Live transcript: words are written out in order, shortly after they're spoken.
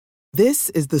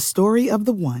This is the story of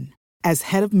the one. As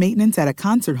head of maintenance at a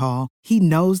concert hall, he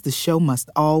knows the show must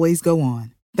always go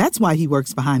on. That's why he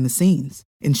works behind the scenes,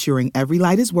 ensuring every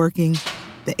light is working,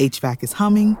 the HVAC is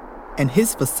humming, and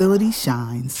his facility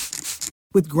shines.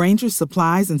 With Grainger's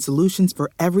supplies and solutions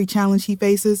for every challenge he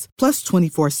faces, plus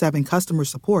 24/7 customer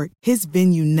support, his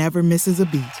venue never misses a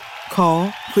beat. Call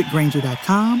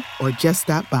quickgrainger.com or just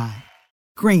stop by.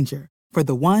 Grainger, for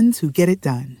the ones who get it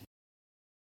done.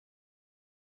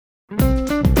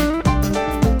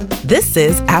 This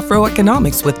is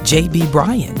Afroeconomics with J.B.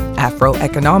 Bryan.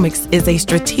 Afroeconomics is a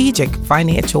strategic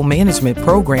financial management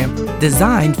program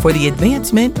designed for the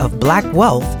advancement of Black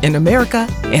wealth in America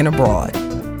and abroad.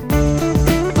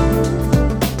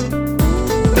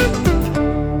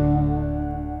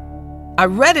 I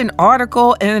read an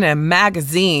article in a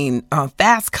magazine,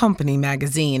 Fast Company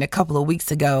magazine, a couple of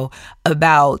weeks ago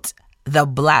about the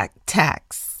black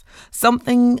tax.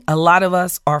 Something a lot of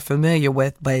us are familiar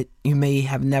with, but you may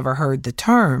have never heard the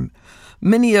term.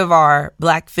 Many of our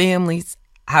Black families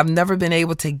have never been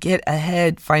able to get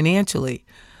ahead financially,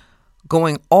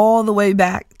 going all the way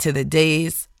back to the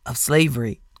days of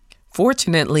slavery.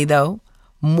 Fortunately, though,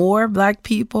 more Black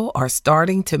people are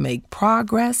starting to make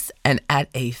progress and at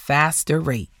a faster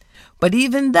rate. But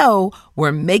even though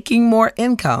we're making more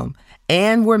income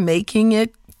and we're making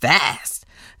it fast,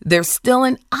 there's still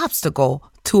an obstacle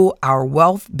to our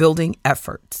wealth building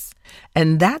efforts.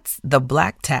 And that's the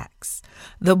black tax.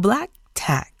 The black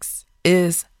tax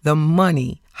is the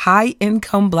money high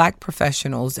income Black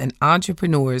professionals and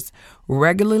entrepreneurs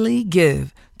regularly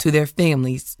give to their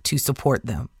families to support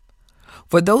them.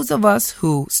 For those of us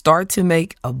who start to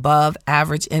make above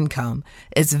average income,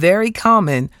 it's very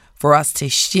common for us to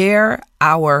share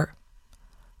our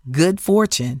good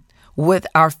fortune with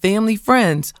our family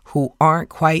friends who aren't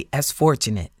quite as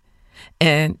fortunate.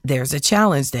 And there's a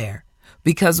challenge there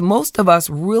because most of us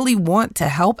really want to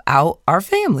help out our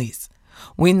families.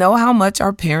 We know how much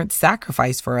our parents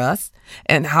sacrifice for us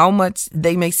and how much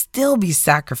they may still be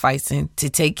sacrificing to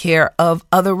take care of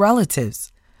other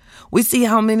relatives. We see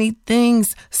how many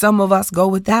things some of us go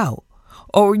without,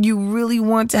 or you really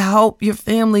want to help your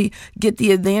family get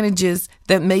the advantages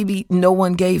that maybe no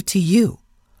one gave to you.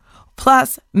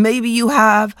 Plus, maybe you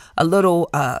have a little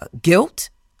guilt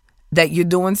that you're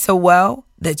doing so well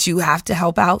that you have to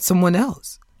help out someone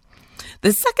else.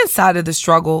 The second side of the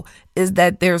struggle is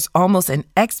that there's almost an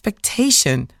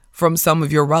expectation from some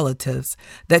of your relatives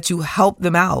that you help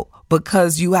them out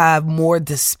because you have more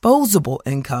disposable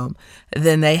income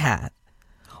than they have.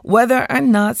 Whether or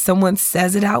not someone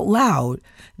says it out loud,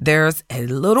 there's a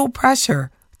little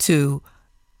pressure to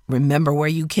remember where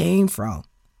you came from.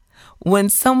 When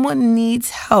someone needs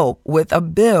help with a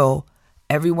bill,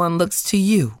 everyone looks to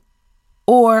you.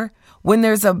 Or when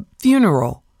there's a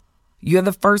funeral, you're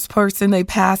the first person they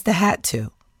pass the hat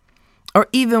to. Or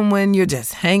even when you're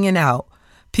just hanging out,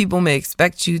 people may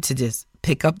expect you to just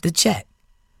pick up the check.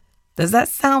 Does that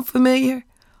sound familiar?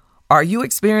 Are you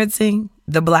experiencing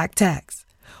the black tax?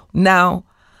 Now,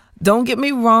 don't get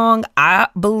me wrong. I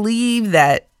believe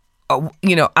that,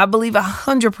 I believe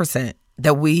 100%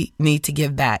 that we need to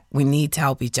give back. We need to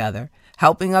help each other.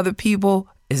 Helping other people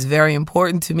is very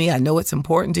important to me. I know it's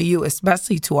important to you,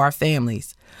 especially to our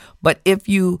families. But if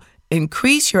you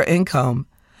increase your income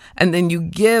and then you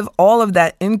give all of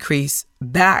that increase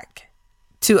back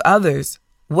to others,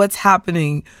 what's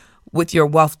happening with your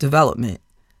wealth development?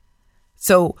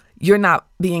 So you're not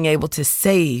being able to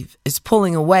save. It's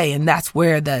pulling away. And that's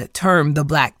where the term, the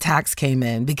black tax, came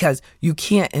in, because you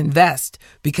can't invest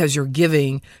because you're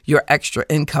giving your extra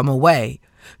income away.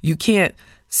 You can't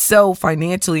sow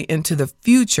financially into the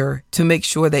future to make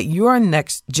sure that your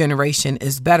next generation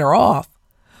is better off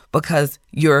because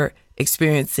you're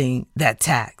experiencing that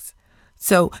tax.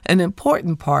 So an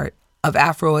important part of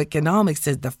Afroeconomics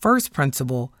is the first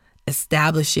principle,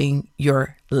 establishing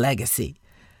your legacy.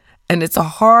 And it's a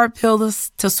hard pill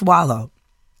to swallow.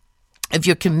 If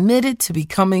you're committed to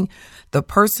becoming the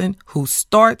person who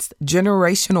starts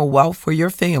generational wealth for your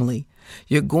family,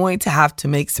 you're going to have to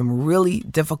make some really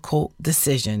difficult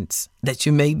decisions that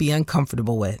you may be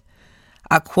uncomfortable with.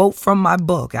 I quote from my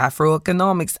book,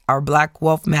 Afroeconomics, Our Black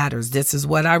Wealth Matters. This is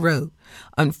what I wrote.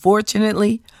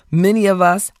 Unfortunately, many of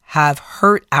us have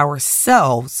hurt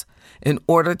ourselves in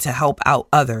order to help out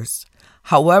others.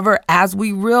 However, as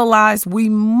we realize we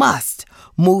must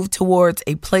move towards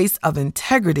a place of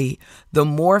integrity, the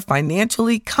more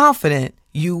financially confident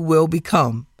you will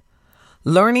become.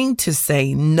 Learning to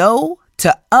say no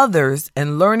to others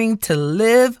and learning to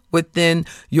live within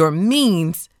your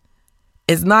means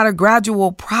is not a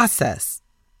gradual process.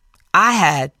 I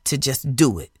had to just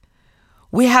do it.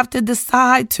 We have to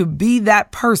decide to be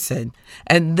that person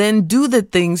and then do the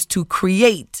things to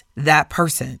create that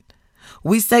person.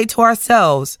 We say to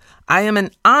ourselves, I am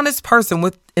an honest person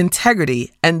with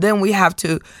integrity, and then we have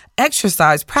to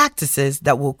exercise practices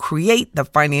that will create the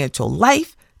financial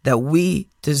life that we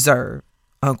deserve,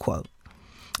 unquote.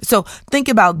 So think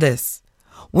about this.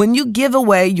 When you give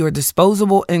away your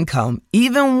disposable income,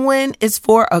 even when it's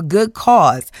for a good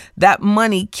cause, that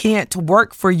money can't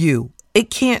work for you. It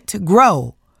can't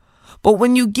grow. But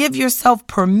when you give yourself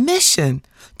permission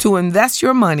to invest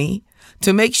your money,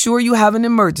 to make sure you have an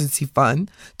emergency fund,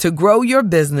 to grow your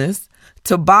business,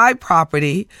 to buy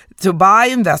property, to buy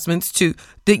investments,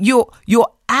 that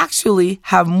you'll actually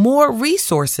have more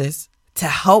resources to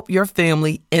help your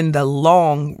family in the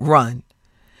long run.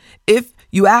 If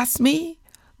you ask me,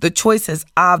 the choice is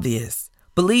obvious.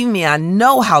 Believe me, I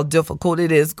know how difficult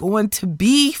it is going to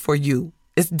be for you.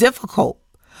 It's difficult,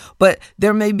 but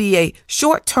there may be a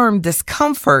short-term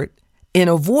discomfort in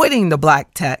avoiding the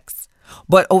black tax,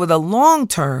 but over the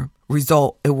long-term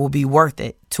result, it will be worth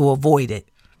it to avoid it.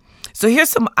 So here's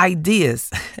some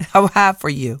ideas I have for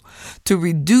you to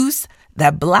reduce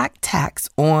that black tax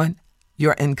on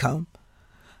your income.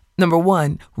 Number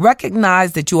one,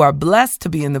 recognize that you are blessed to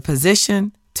be in the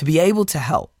position to be able to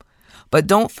help. But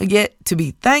don't forget to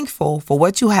be thankful for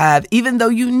what you have, even though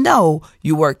you know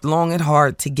you worked long and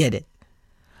hard to get it.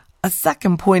 A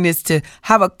second point is to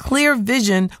have a clear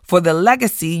vision for the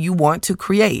legacy you want to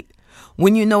create.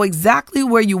 When you know exactly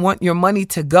where you want your money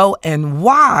to go and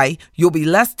why, you'll be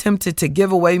less tempted to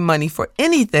give away money for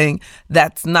anything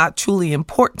that's not truly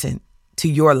important to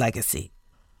your legacy.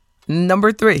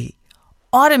 Number three,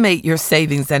 automate your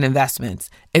savings and investments.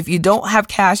 If you don't have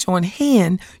cash on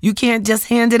hand, you can't just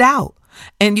hand it out.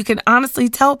 And you can honestly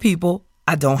tell people,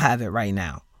 I don't have it right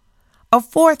now. A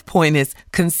fourth point is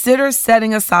consider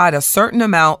setting aside a certain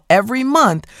amount every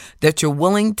month that you're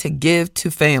willing to give to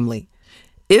family.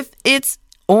 If it's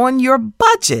on your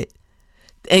budget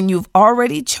and you've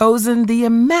already chosen the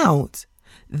amount,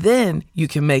 then you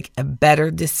can make a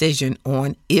better decision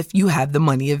on if you have the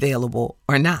money available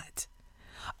or not.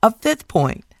 A fifth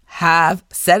point, have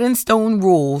set in stone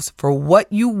rules for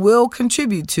what you will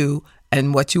contribute to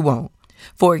and what you won't.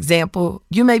 For example,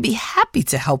 you may be happy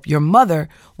to help your mother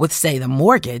with, say, the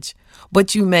mortgage,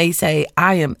 but you may say,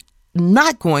 I am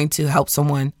not going to help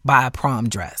someone buy a prom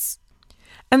dress.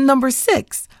 And number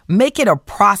six, make it a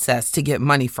process to get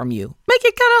money from you. Make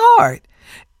it kind of hard.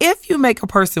 If you make a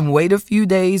person wait a few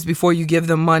days before you give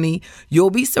them money, you'll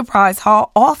be surprised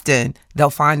how often they'll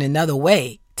find another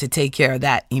way to take care of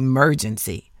that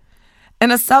emergency.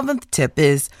 And a seventh tip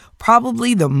is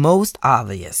probably the most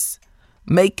obvious.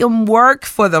 Make them work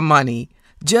for the money.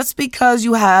 Just because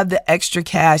you have the extra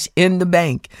cash in the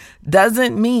bank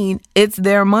doesn't mean it's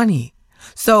their money.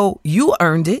 So you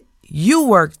earned it. You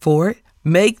worked for it.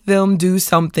 Make them do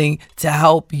something to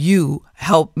help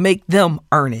make them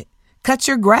earn it. Cut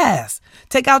your grass.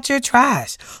 Take out your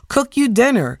trash. Cook you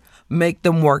dinner. Make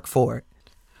them work for it.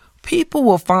 People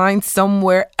will find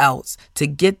somewhere else to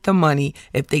get the money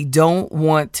if they don't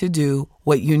want to do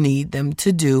what you need them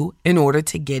to do in order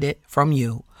to get it from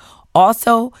you.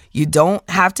 Also, you don't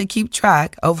have to keep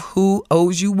track of who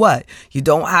owes you what. You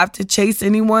don't have to chase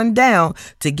anyone down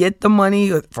to get the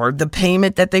money for the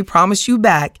payment that they promise you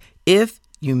back if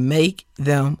you make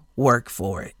them work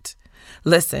for it.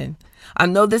 Listen, I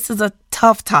know this is a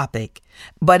tough topic,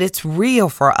 but it's real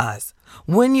for us.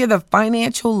 When you're the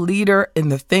financial leader in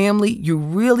the family, you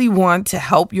really want to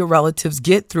help your relatives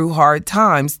get through hard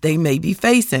times they may be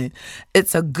facing.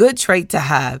 It's a good trait to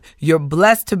have. You're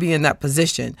blessed to be in that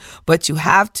position, but you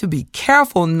have to be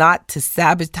careful not to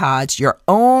sabotage your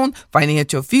own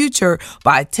financial future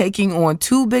by taking on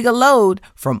too big a load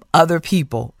from other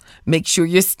people. Make sure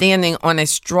you're standing on a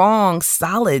strong,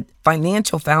 solid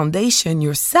financial foundation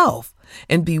yourself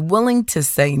and be willing to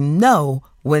say no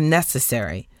when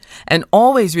necessary. And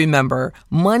always remember,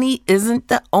 money isn't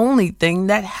the only thing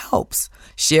that helps.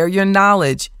 Share your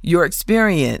knowledge, your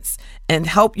experience, and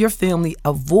help your family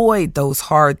avoid those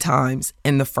hard times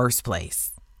in the first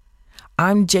place.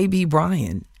 I'm JB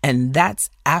Bryan, and that's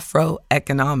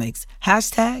Afroeconomics.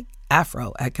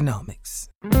 #Afroeconomics.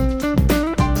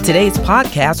 Today's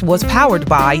podcast was powered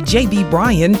by JB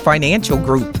Bryan Financial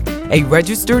Group, a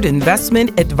registered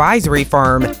investment advisory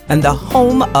firm and the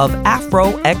home of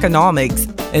Afroeconomics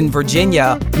in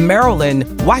Virginia,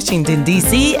 Maryland, Washington,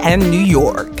 D.C., and New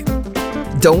York.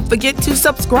 Don't forget to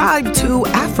subscribe to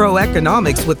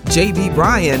Afroeconomics with JB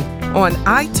Bryan on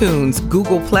iTunes,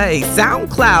 Google Play,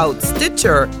 SoundCloud,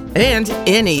 Stitcher, and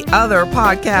any other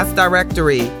podcast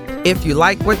directory. If you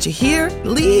like what you hear,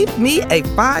 leave me a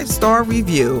 5-star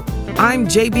review. I'm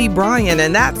JB Bryan,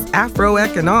 and that's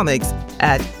Afroeconomics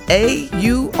at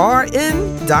AURN.com.